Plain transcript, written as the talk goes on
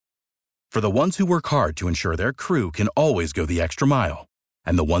For the ones who work hard to ensure their crew can always go the extra mile,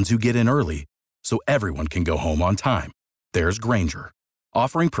 and the ones who get in early so everyone can go home on time, there's Grainger,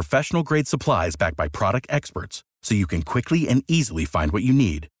 offering professional-grade supplies backed by product experts so you can quickly and easily find what you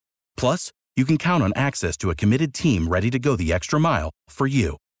need. Plus, you can count on access to a committed team ready to go the extra mile for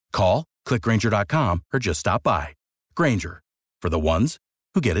you. Call, click Grainger.com, or just stop by. Grainger, for the ones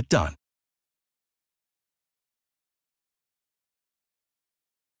who get it done.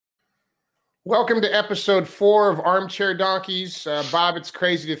 Welcome to episode 4 of Armchair Donkeys. Bob, it's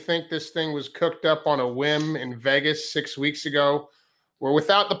crazy to think this thing was cooked up on a whim in Vegas 6 weeks ago. We're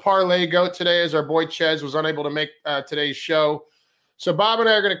without the parlay goat today as our boy Ches was unable to make today's show. So Bob and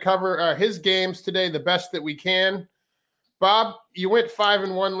I are going to cover his games today the best that we can. Bob, you went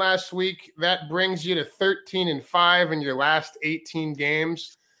 5-1 last week. That brings you to 13-5 in your last 18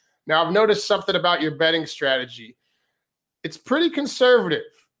 games. Now, I've noticed something about your betting strategy. It's pretty conservative,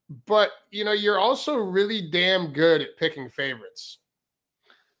 but you're also really damn good at picking favorites.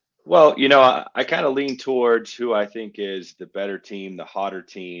 Well, I kind of lean towards who I think is the better team, the hotter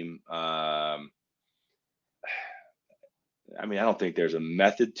team. I don't think there's a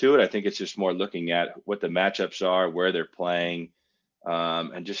method to it. I think it's just more looking at what the matchups are, where they're playing,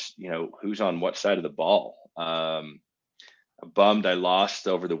 and just, who's on what side of the ball. I'm bummed I lost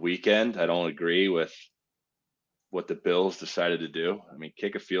over the weekend. I don't agree with what the Bills decided to do.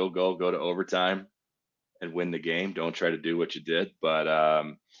 Kick a field goal, go to overtime, and win the game. Don't try to do what you did. But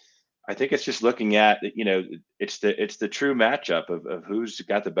I think it's just looking at, it's the true matchup of who's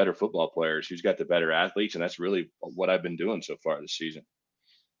got the better football players, who's got the better athletes, and that's really what I've been doing so far this season.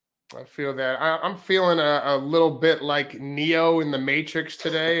 I feel that. I'm feeling a little bit like Neo in the Matrix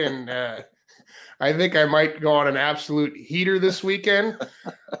today, and I think I might go on an absolute heater this weekend.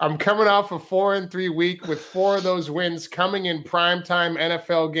 I'm coming off a 4-3 week with 4 of those wins coming in primetime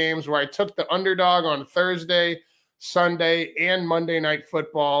NFL games where I took the underdog on Thursday, Sunday, and Monday Night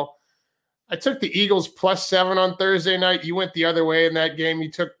Football. I took the Eagles +7 on Thursday night. You went the other way in that game.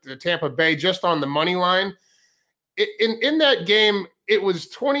 You took the Tampa Bay just on the money line. In that game, it was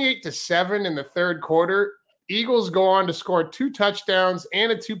 28-7 in the third quarter. Eagles go on to score 2 touchdowns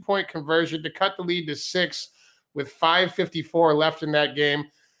and a 2-point conversion to cut the lead to 6 with 5:54 left in that game.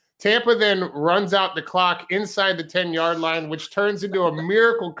 Tampa then runs out the clock inside the 10-yard line, which turns into a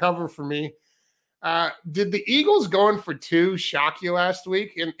miracle cover for me. Did the Eagles going for 2 shock you last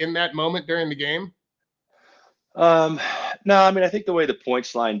week in that moment during the game? No, I think the way the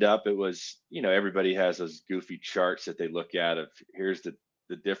points lined up, it was, everybody has those goofy charts that they look at of here's the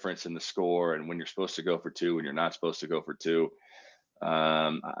difference in the score and when you're supposed to go for 2 and you're not supposed to go for 2.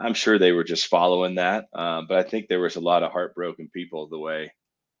 I'm sure they were just following that. But I think there was a lot of heartbroken people the way,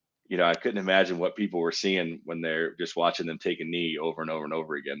 I couldn't imagine what people were seeing when they're just watching them take a knee over and over and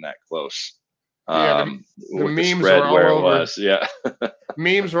over again that close. The memes were all over. Yeah.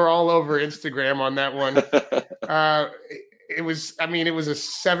 Memes were all over Instagram on that one. It was a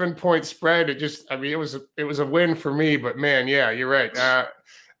 7-point spread. It was a win for me, but man, yeah, you're right.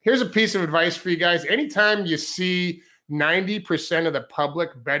 Here's a piece of advice for you guys. Anytime you see 90% of the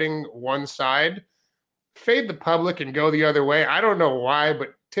public betting one side, fade the public and go the other way. I don't know why,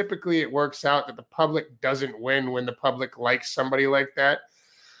 but typically it works out that the public doesn't win when the public likes somebody like that.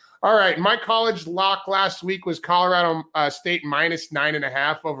 All right, my college lock last week was Colorado State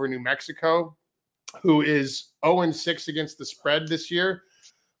 -9.5 over New Mexico, who is 0-6 against the spread this year.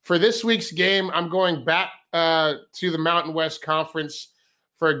 For this week's game, I'm going back to the Mountain West Conference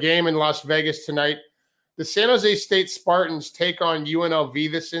for a game in Las Vegas tonight. The San Jose State Spartans take on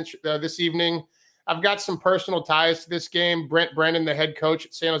UNLV this evening. I've got some personal ties to this game. Brent Brennan, the head coach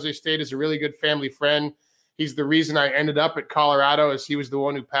at San Jose State, is a really good family friend. He's the reason I ended up at Colorado, as he was the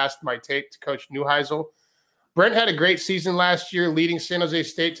one who passed my tape to Coach Neuheisel. Brent had a great season last year, leading San Jose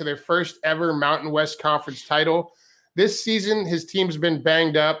State to their first ever Mountain West Conference title. This season, his team's been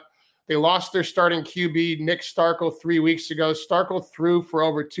banged up. They lost their starting QB, Nick Starkel, 3 weeks ago. Starkel threw for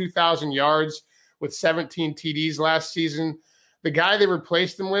over 2,000 yards with 17 TDs last season. The guy they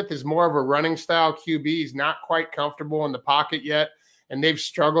replaced him with is more of a running style QB. He's not quite comfortable in the pocket yet, and they've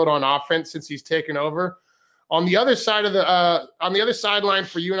struggled on offense since he's taken over. On the other side of on the other sideline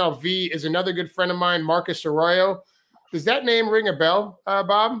for UNLV is another good friend of mine, Marcus Arroyo. Does that name ring a bell,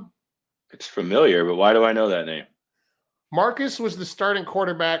 Bob? It's familiar, but why do I know that name? Marcus was the starting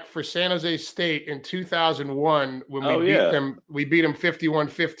quarterback for San Jose State in 2001 when we beat them. We beat them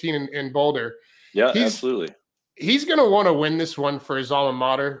 51-15 in Boulder. Yeah, absolutely. He's going to want to win this one for his alma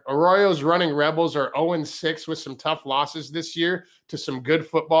mater. Arroyo's running Rebels are 0-6 with some tough losses this year to some good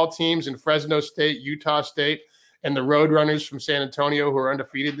football teams in Fresno State, Utah State, and the Roadrunners from San Antonio, who are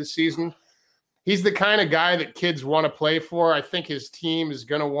undefeated this season. He's the kind of guy that kids want to play for. I think his team is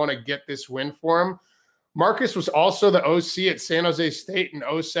going to want to get this win for him. Marcus was also the OC at San Jose State in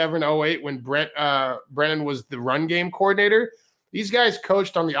 07-08 when Brennan was the run game coordinator. These guys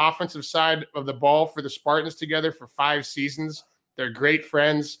coached on the offensive side of the ball for the Spartans together for 5 seasons. They're great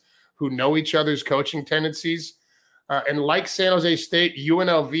friends who know each other's coaching tendencies. And like San Jose State,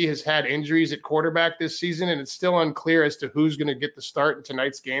 UNLV has had injuries at quarterback this season, and it's still unclear as to who's going to get the start in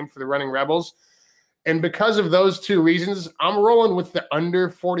tonight's game for the Running Rebels. And because of those 2 reasons, I'm rolling with the under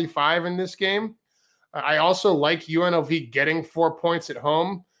 45 in this game. I also like UNLV getting 4 points at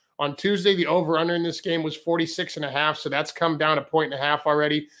home. On Tuesday, the over-under in this game was 46.5, so that's come down 1.5 points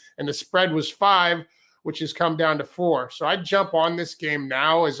already. And the spread was 5, which has come down to 4. So I'd jump on this game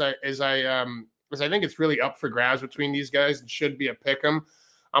now as I think it's really up for grabs between these guys. It should be a pick 'em.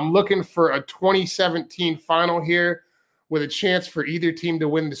 I'm looking for a 2017 final here with a chance for either team to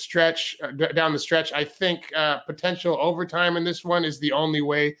win the stretch, down the stretch. I think potential overtime in this one is the only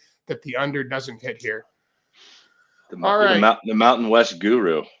way that the under doesn't hit here. All right. The Mountain West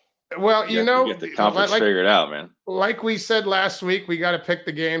guru. Well, get the conference figured out, man. Like we said last week, we got to pick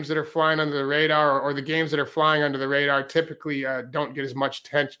the games that are flying under the radar, or the games that are flying under the radar typically don't get as much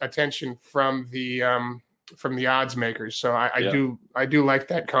attention from the odds makers. So I do like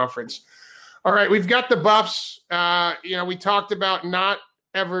that conference. All right, we've got the Buffs. We talked about not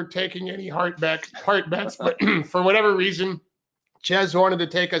ever taking any heart bets, but for whatever reason, Ches wanted to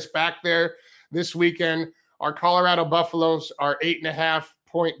take us back there this weekend. Our Colorado Buffaloes are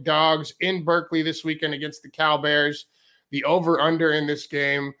 8.5-point dogs in Berkeley this weekend against the Cal Bears. The over-under in this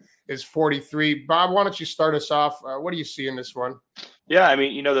game is 43. Bob, why don't you start us off? What do you see in this one? Yeah, I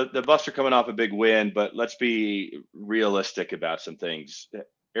mean, the Buffs are coming off a big win, but let's be realistic about some things.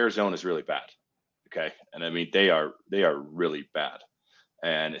 Arizona is really bad, okay? And I mean, they are really bad.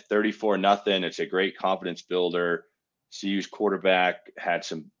 And 34-0, it's a great confidence builder. CU's quarterback had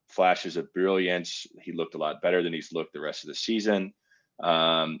some flashes of brilliance. He looked a lot better than he's looked the rest of the season.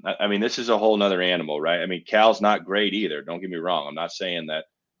 I mean, this is a whole nother animal, right? I mean, Cal's not great either. Don't get me wrong. I'm not saying that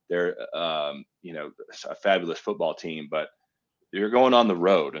they're, a fabulous football team, but you're going on the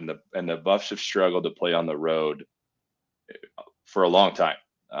road, and the Buffs have struggled to play on the road for a long time.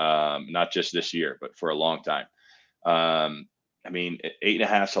 Not just this year, but for a long time. I mean,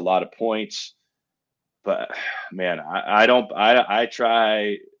 8.5 is a lot of points, but man, I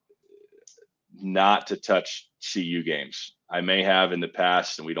try not to touch CU games. I may have in the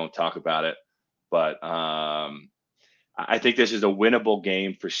past, and we don't talk about it, but I think this is a winnable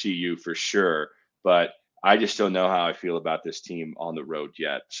game for CU for sure, but I just don't know how I feel about this team on the road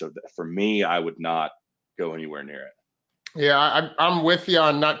yet. So for me, I would not go anywhere near it. Yeah, I'm with you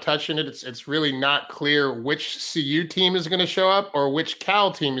on not touching it. It's really not clear which CU team is going to show up or which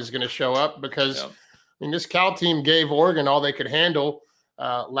Cal team is going to show up, because this Cal team gave Oregon all they could handle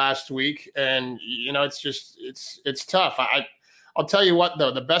last week, and it's tough. I'll tell you what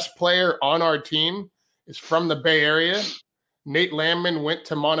though, the best player on our team is from the Bay Area. Nate Landman went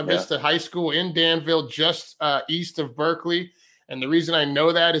to Monte Vista High School in Danville, just east of Berkeley. And the reason I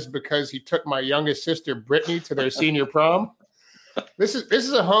know that is because he took my youngest sister, Brittany, to their senior prom. This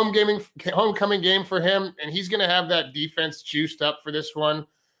is a homecoming game for him, and he's going to have that defense juiced up for this one.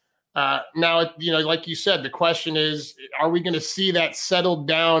 Now, like you said, the question is, are we going to see that settled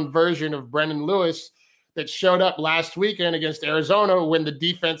down version of Brendan Lewis that showed up last weekend against Arizona when the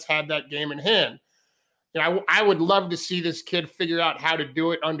defense had that game in hand? I would love to see this kid figure out how to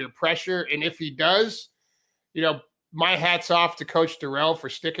do it under pressure. And if he does, my hat's off to Coach Durrell for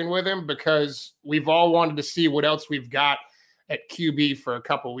sticking with him, because we've all wanted to see what else we've got at QB for a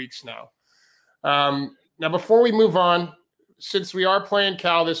couple weeks now. Now, before we move on, since we are playing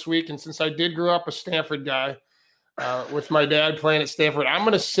Cal this week, and since I did grow up a Stanford guy with my dad playing at Stanford, I'm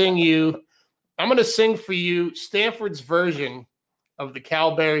going to sing for you Stanford's version of the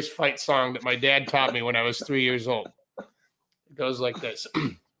Cal Bears fight song that my dad taught me when I was 3 years old. It goes like this.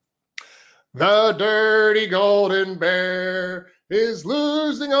 The dirty golden bear is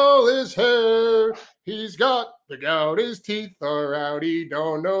losing all his hair. He's got the gout, his teeth are out. He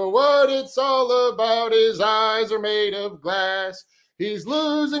don't know what it's all about. His eyes are made of glass. He's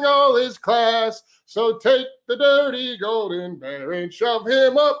losing all his class. So take the dirty golden bear and shove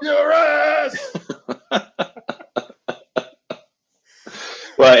him up your ass.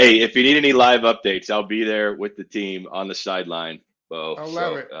 Well, hey, if you need any live updates, I'll be there with the team on the sideline. Bo. I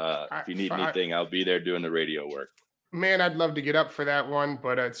love it. If you need anything, I'll be there doing the radio work. Man, I'd love to get up for that one,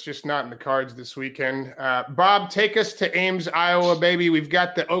 but it's just not in the cards this weekend. Bob, take us to Ames, Iowa, baby. We've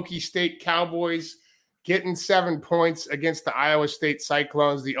got the Okie State Cowboys getting 7 points against the Iowa State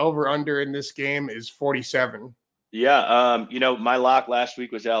Cyclones. The over-under in this game is 47. Yeah, my lock last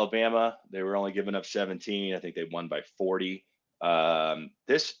week was Alabama. They were only giving up 17. I think they won by 40.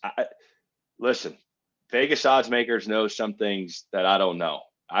 Listen, Vegas odds makers know some things that I don't know.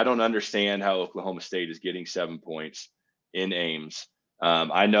 I don't understand how Oklahoma State is getting 7 points in Ames.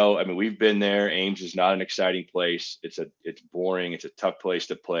 We've been there. Ames is not an exciting place. It's boring. It's a tough place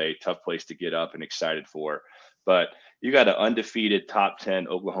to play, tough place to get up and excited for. But you got an undefeated top 10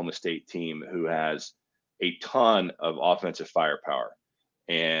 Oklahoma State team who has a ton of offensive firepower,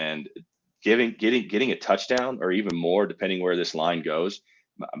 and getting a touchdown or even more, depending where this line goes.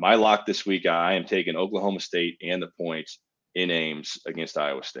 My lock this week, I am taking Oklahoma State and the points in Ames against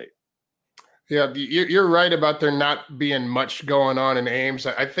Iowa State. Yeah, you're right about there not being much going on in Ames.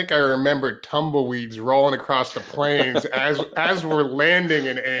 I think I remember tumbleweeds rolling across the plains as we're landing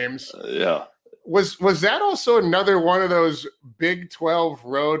in Ames. Yeah. Was that also another one of those Big 12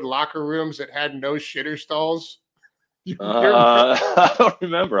 road locker rooms that had no shitter stalls? I don't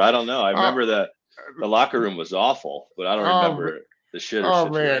remember. I don't know. I remember that the locker room was awful, but I don't remember the shitter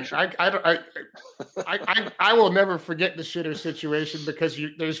situation. Man, I will never forget the shitter situation because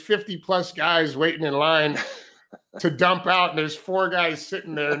there's 50 plus guys waiting in line to dump out, and there's 4 guys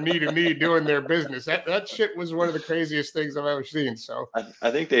sitting there knee to knee doing their business. That shit was one of the craziest things I've ever seen. So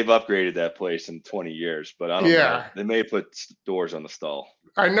I think they've upgraded that place in 20 years, but I don't know. They may put doors on the stall.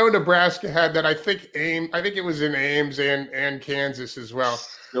 I know Nebraska had that. I think it was in Ames and Kansas as well.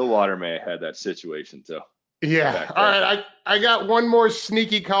 Stillwater may have had that situation too. Yeah. All right. I got one more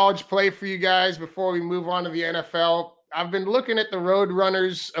sneaky college play for you guys before we move on to the NFL. I've been looking at the road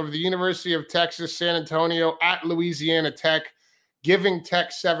runners of the University of Texas, San Antonio at Louisiana Tech, giving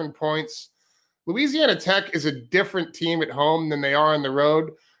Tech 7 points. Louisiana Tech is a different team at home than they are on the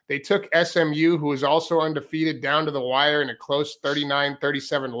road. They took SMU, who was also undefeated, down to the wire in a close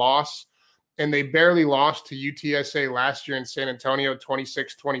 39-37 loss, and they barely lost to UTSA last year in San Antonio,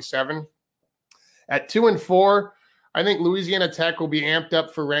 26-27. At 2-4, I think Louisiana Tech will be amped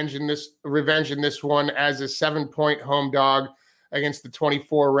up for revenge in this one as a 7-point home dog against the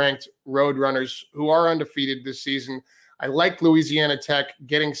 24-ranked Roadrunners, who are undefeated this season. I like Louisiana Tech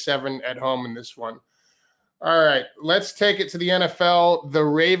getting 7 at home in this one. All right, let's take it to the NFL. The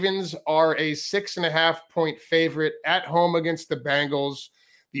Ravens are a 6.5-point favorite at home against the Bengals.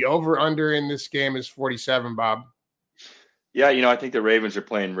 The over-under in this game is 47, Bob. Yeah, I think the Ravens are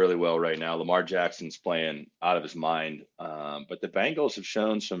playing really well right now. Lamar Jackson's playing out of his mind, but the Bengals have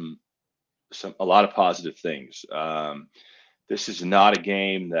shown a lot of positive things. This is not a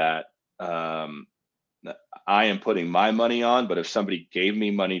game that I am putting my money on, but if somebody gave me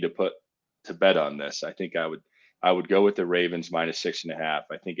money to bet on this, I think I would go with the Ravens minus 6.5.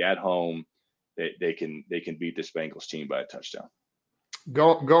 I think at home they can beat this Bengals team by a touchdown.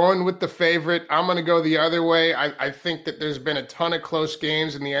 Going with the favorite, I'm going to go the other way. I think that there's been a ton of close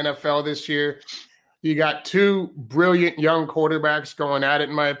games in the NFL this year. You got 2 brilliant young quarterbacks going at it,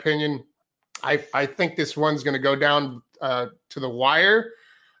 in my opinion. I think this one's going to go down to the wire,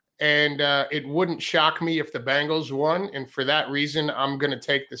 and it wouldn't shock me if the Bengals won. And for that reason, I'm going to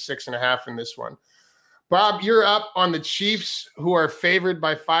take the 6.5 in this one. Bob, you're up on the Chiefs, who are favored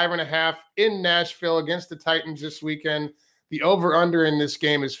by 5.5 in Nashville against the Titans this weekend. The over-under in this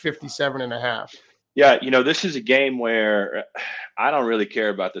game is 57.5. Yeah, this is a game where I don't really care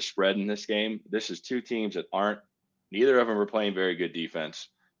about the spread in this game. This is 2 teams that neither of them are playing very good defense.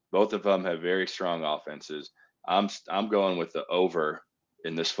 Both of them have very strong offenses. I'm going with the over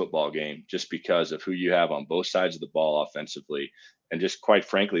in this football game just because of who you have on both sides of the ball offensively, and just quite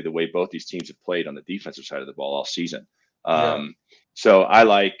frankly, the way both these teams have played on the defensive side of the ball all season. So I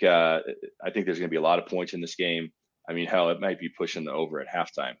think there's going to be a lot of points in this game. I mean, hell, it might be pushing the over at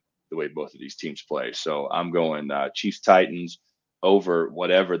halftime the way both of these teams play. So I'm going Chiefs Titans over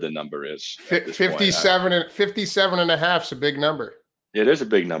whatever the number is. 57.5 is a big number. It is a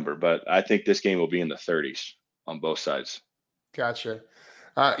big number, but I think this game will be in the 30s on both sides. Gotcha.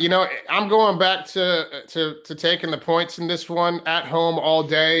 I'm going back to taking the points in this one at home all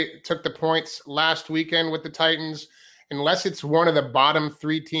day. Took the points last weekend with the Titans. Unless it's one of the bottom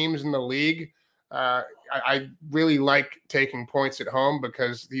 3 teams in the league, I really like taking points at home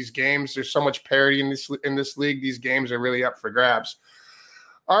because these games, there's so much parity in this league. These games are really up for grabs.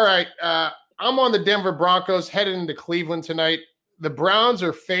 All right. I'm on the Denver Broncos headed into Cleveland tonight. The Browns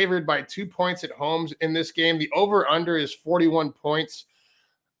are favored by 2 points at home in this game. The over-under is 41 points.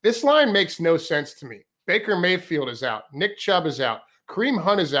 This line makes no sense to me. Baker Mayfield is out. Nick Chubb is out. Kareem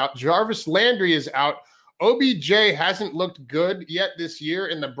Hunt is out. Jarvis Landry is out. OBJ hasn't looked good yet this year,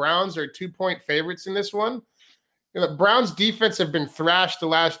 and the Browns are 2-point favorites in this one. The Browns defense have been thrashed the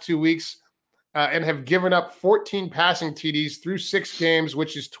last 2 weeks and have given up 14 passing TDs through 6 games,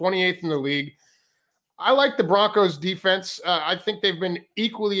 which is 28th in the league. I like the Broncos defense. I think they've been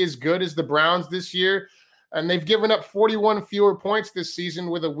equally as good as the Browns this year, and they've given up 41 fewer points this season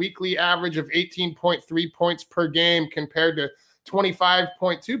with a weekly average of 18.3 points per game compared to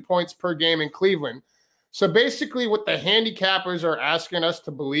 25.2 points per game in Cleveland. So basically what the handicappers are asking us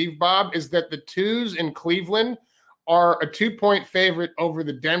to believe, Bob, is that the 2s in Cleveland are a 2-point favorite over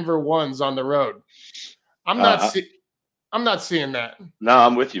the Denver 1s on the road. I'm not seeing that. No,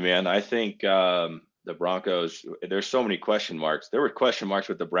 I'm with you, man. I think the Broncos, there's so many question marks. There were question marks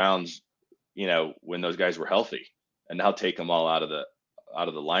with the Browns, when those guys were healthy, and now take them all out of the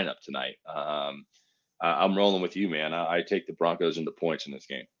lineup tonight. I'm rolling with you, man. I take the Broncos into points in this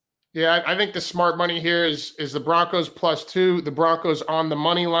game. Yeah, I think the smart money here is the Broncos +2, the Broncos on the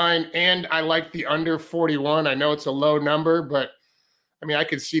money line, and I like the under 41. I know it's a low number, but I mean, I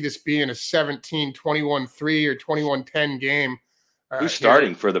could see this being a 17-21-3 or 21-10 game. Who's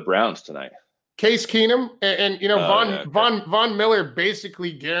starting for the Browns tonight? Case Keenum and Von Miller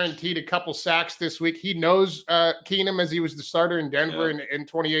basically guaranteed a couple sacks this week. He knows Keenum as he was the starter in Denver in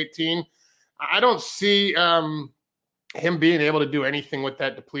 2018. I don't see him being able to do anything with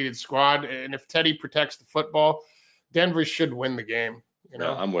that depleted squad. And if Teddy protects the football, Denver should win the game.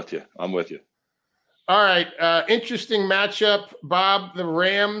 Yeah, I'm with you. All right. Interesting matchup, Bob. The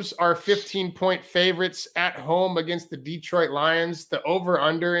Rams are 15-point favorites at home against the Detroit Lions. The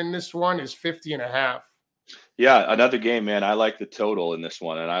over-under in this one is 50.5. Yeah, another game, man. I like the total in this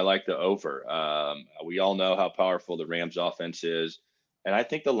one, and I like the over. We all know how powerful the Rams offense is. And I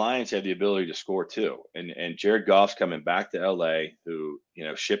think the Lions have the ability to score too. And Jared Goff's coming back to LA, who,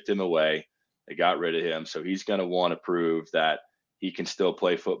 shipped him away. They got rid of him. So he's going to want to prove that he can still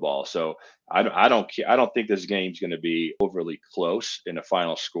play football. So I don't think this game's going to be overly close in a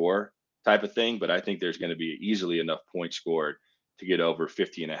final score type of thing, but I think there's going to be easily enough points scored to get over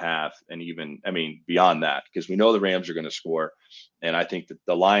 50.5 and even, beyond that, because we know the Rams are going to score. And I think that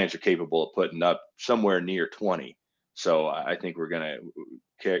the Lions are capable of putting up somewhere near 20. So I think we're going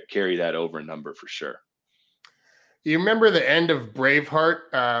to carry that over number for sure. You remember the end of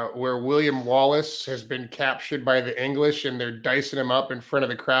Braveheart where William Wallace has been captured by the English and they're dicing him up in front of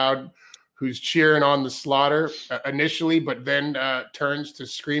the crowd who's cheering on the slaughter initially, but then turns to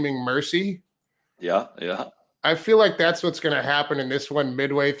screaming mercy? Yeah. I feel like that's what's going to happen in this one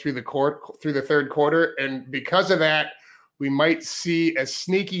midway through the third quarter. And because of that, we might see a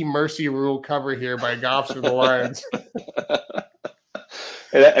sneaky mercy rule cover here by Goffs with the Lions.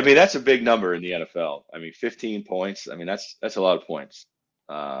 That's a big number in the NFL. 15 points. That's a lot of points.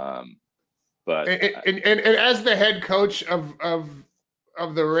 But as the head coach of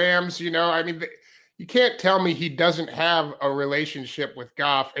the Rams, you can't tell me he doesn't have a relationship with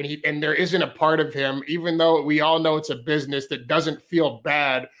Goff, and there isn't a part of him, even though we all know it's a business, that doesn't feel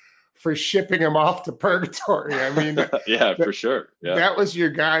bad for shipping him off to purgatory. Yeah, for sure. Yeah. That was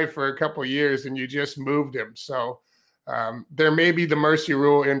your guy for a couple of years, and you just moved him. So there may be the mercy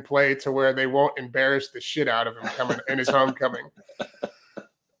rule in play to where they won't embarrass the shit out of him coming in his homecoming.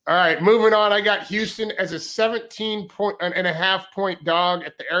 All right, moving on. I got Houston as a 17.5 point dog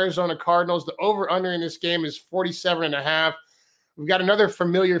at the Arizona Cardinals. The over-under in this game is 47.5. We've got another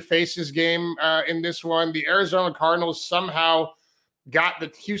familiar faces game in this one. The Arizona Cardinals somehow got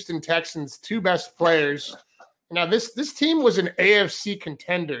the Houston Texans' 2 best players. Now, this team was an AFC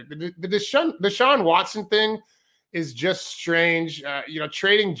contender. The Deshaun Watson thing is just strange.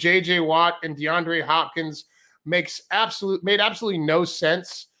 Trading J.J. Watt and DeAndre Hopkins made absolutely no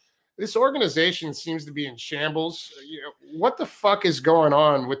sense. This organization seems to be in shambles. What the fuck is going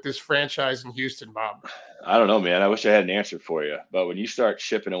on with this franchise in Houston, Bob? I don't know, man. I wish I had an answer for you. But when you start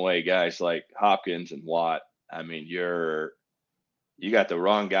shipping away guys like Hopkins and Watt, you got the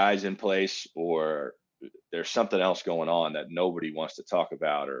wrong guys in place, or there's something else going on that nobody wants to talk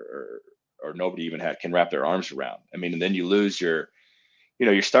about, or nobody even can wrap their arms around. And then you lose your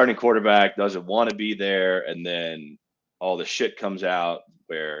starting quarterback doesn't want to be there, and then all the shit comes out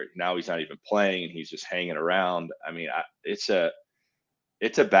where now he's not even playing and he's just hanging around. It's a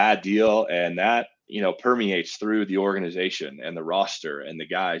bad deal, and that permeates through the organization and the roster and the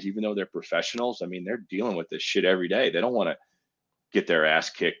guys. Even though they're professionals, they're dealing with this shit every day. They don't want to get their ass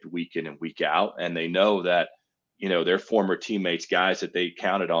kicked week in and week out, and they know that their former teammates, guys that they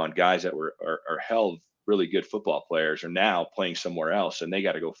counted on, guys that are held really good football players are now playing somewhere else, and they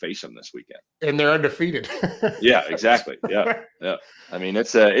got to go face them this weekend. And they're undefeated. Yeah, exactly. Yeah. I mean,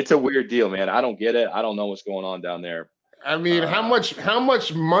 it's a weird deal, man. I don't get it. I don't know what's going on down there. I mean, how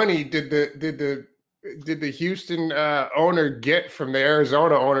much money did the Houston owner get from the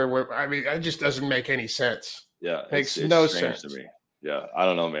Arizona owner? I mean, it just doesn't make any sense. Yeah, makes no sense to me. Yeah, I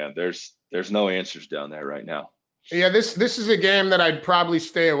don't know, man. There's no answers down there right now. Yeah, this is a game that I'd probably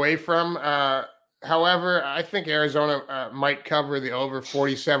stay away from. However, I think Arizona might cover the over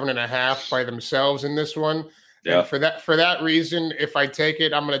 47.5 by themselves in this one. Yeah. And for that reason, if I take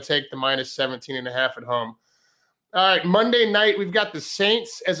it, I'm going to take the minus 17.5 at home. All right, Monday night, we've got the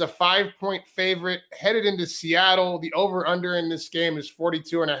Saints as a 5-point favorite headed into Seattle. The over-under in this game is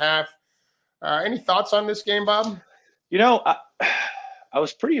 42.5. Any thoughts on this game, Bob? You know, I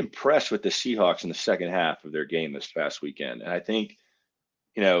was pretty impressed with the Seahawks in the second half of their game this past weekend. And I think,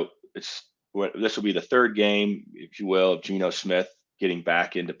 you know, this will be the third game, if you will, of Geno Smith getting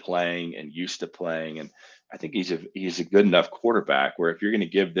back into playing and used to playing. And I think he's a good enough quarterback where if you're going to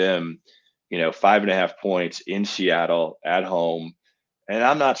give them, you know, 5.5 points in Seattle at home, and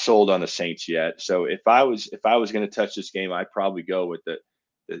I'm not sold on the Saints yet. So if I was going to touch this game, I'd probably go with the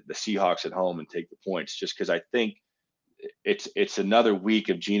Seahawks at home and take the points, just because I think it's another week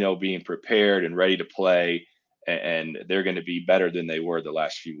of Geno being prepared and ready to play, and they're going to be better than they were the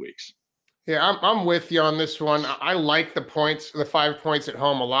last few weeks. Yeah, I'm with you on this one. I like the 5 points at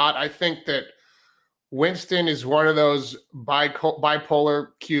home a lot. I think that Winston is one of those bipolar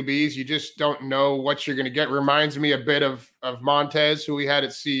QBs. You just don't know what you're going to get. Reminds me a bit of Montez, who we had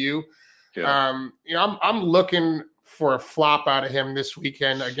at CU. Yeah. You know, I'm looking for a flop out of him this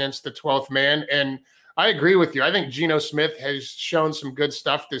weekend against the 12th man. And I agree with you. I think Geno Smith has shown some good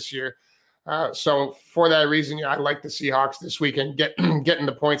stuff this year. So for that reason, I like the Seahawks this weekend, getting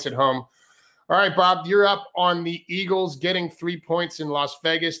the points at home. All right, Bob, you're up on the Eagles getting 3 points in Las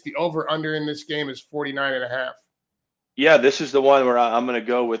Vegas. The over-under in this game is 49.5. Yeah, this is the one where I'm going to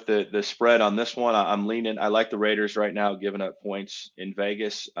go with the spread on this one. I'm leaning. I like the Raiders right now, giving up points in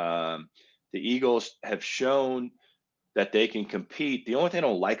Vegas. The Eagles have shown that they can compete. The only thing I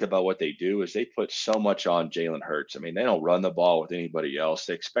don't like about what they do is they put so much on Jalen Hurts. I mean, they don't run the ball with anybody else.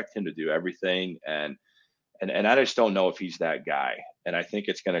 They expect him to do everything, and I just don't know if he's that guy. And I think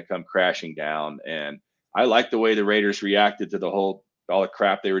it's going to come crashing down. And I like the way the Raiders reacted to all the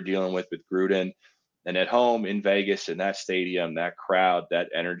crap they were dealing with Gruden. And at home in Vegas, in that stadium, that crowd, that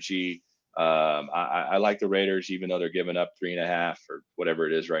energy, I like the Raiders, even though they're giving up 3.5 or whatever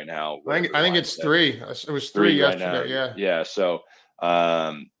it is right now. I think it's 3. It was 3 yesterday. Right, yeah. So,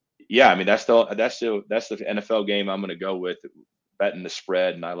 yeah, I mean, that's the NFL game I'm going to go with, betting the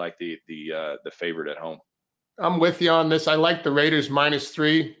spread, and I like the favorite at home. I'm with you on this. I like the Raiders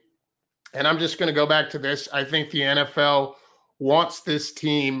 -3, and I'm just going to go back to this. I think the NFL wants this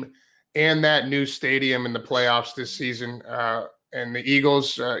team and that new stadium in the playoffs this season. And the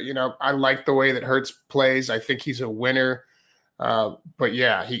Eagles, you know, I like the way that Hurts plays. I think he's a winner. But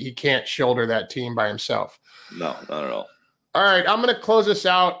yeah, he can't shoulder that team by himself. No, not at all. All right, I'm going to close this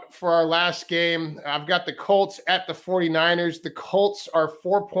out for our last game. I've got the Colts at the 49ers. The Colts are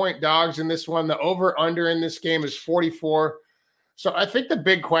 4-point dogs in this one. The over-under in this game is 44. So I think the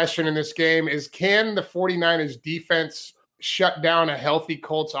big question in this game is, can the 49ers defense shut down a healthy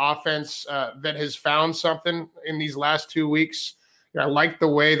Colts offense that has found something in these last 2 weeks? You know, I like the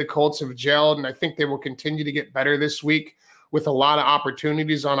way the Colts have gelled, and I think they will continue to get better this week with a lot of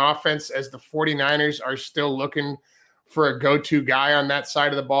opportunities on offense, as the 49ers are still looking for a go-to guy on that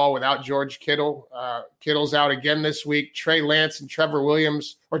side of the ball without George Kittle. Kittle's out again this week. Trey Lance and Trent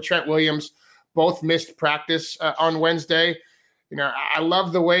Williams both missed practice on Wednesday. You know, I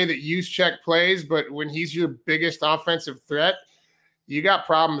love the way that Juszczyk plays, but when he's your biggest offensive threat, you got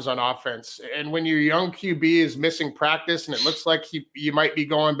problems on offense. And when your young QB is missing practice and it looks like you might be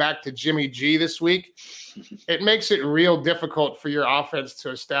going back to Jimmy G this week, it makes it real difficult for your offense to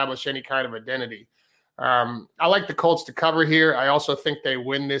establish any kind of identity. I like the Colts to cover here. I also think they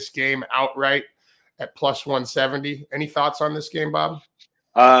win this game outright at +170. Any thoughts on this game, Bob?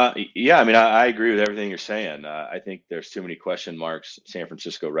 Yeah, I mean, I agree with everything you're saying. I think there's too many question marks in San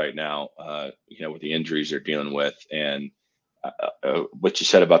Francisco right now, you know, with the injuries they're dealing with, and what you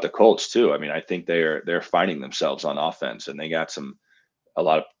said about the Colts too. I mean, I think they're finding themselves on offense, and they got a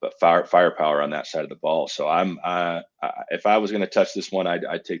lot of firepower on that side of the ball. So if I was going to touch this one,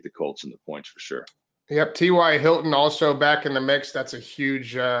 I'd take the Colts and the points for sure. Yep, T.Y. Hilton also back in the mix. That's a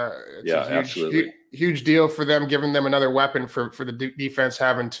huge, huge deal for them, giving them another weapon for the defense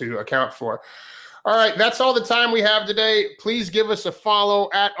having to account for. All right, that's all the time we have today. Please give us a follow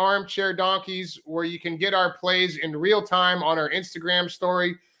at Armchair Donkeys, where you can get our plays in real time on our Instagram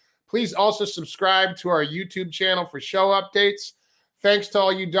story. Please also subscribe to our YouTube channel for show updates. Thanks to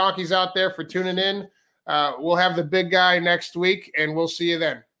all you donkeys out there for tuning in. We'll have the big guy next week, and we'll see you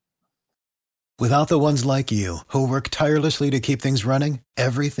then. Without the ones like you, who work tirelessly to keep things running,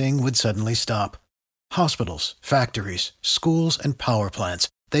 everything would suddenly stop. Hospitals, factories, schools, and power plants,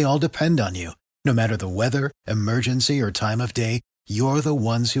 they all depend on you. No matter the weather, emergency, or time of day, you're the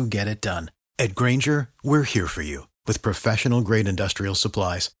ones who get it done. At Grainger, we're here for you with professional-grade industrial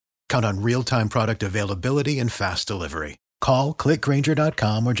supplies. Count on real-time product availability and fast delivery. Call, click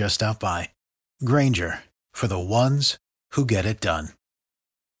Grainger.com, or just stop by. Grainger, for the ones who get it done.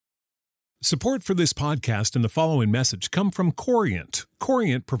 Support for this podcast and the following message come from Corient.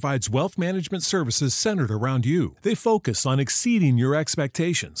 Corient provides wealth management services centered around you. They focus on exceeding your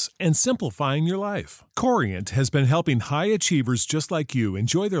expectations and simplifying your life. Corient has been helping high achievers just like you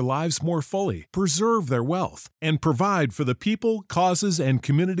enjoy their lives more fully, preserve their wealth, and provide for the people, causes, and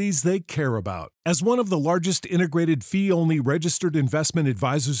communities they care about. As one of the largest integrated fee-only registered investment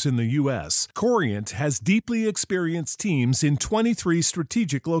advisors in the U.S., Corient has deeply experienced teams in 23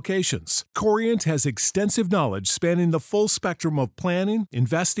 strategic locations. Corient has extensive knowledge spanning the full spectrum of planning,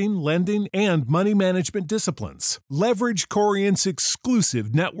 investing, lending, and money management disciplines. Leverage Corient's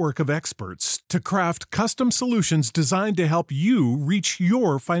exclusive network of experts to craft custom solutions designed to help you reach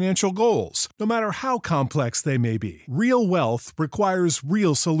your financial goals, no matter how complex they may be. Real wealth requires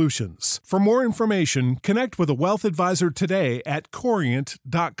real solutions. For more information, connect with a wealth advisor today at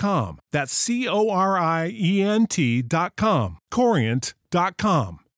Corient.com. That's Corient.com. Corient.com.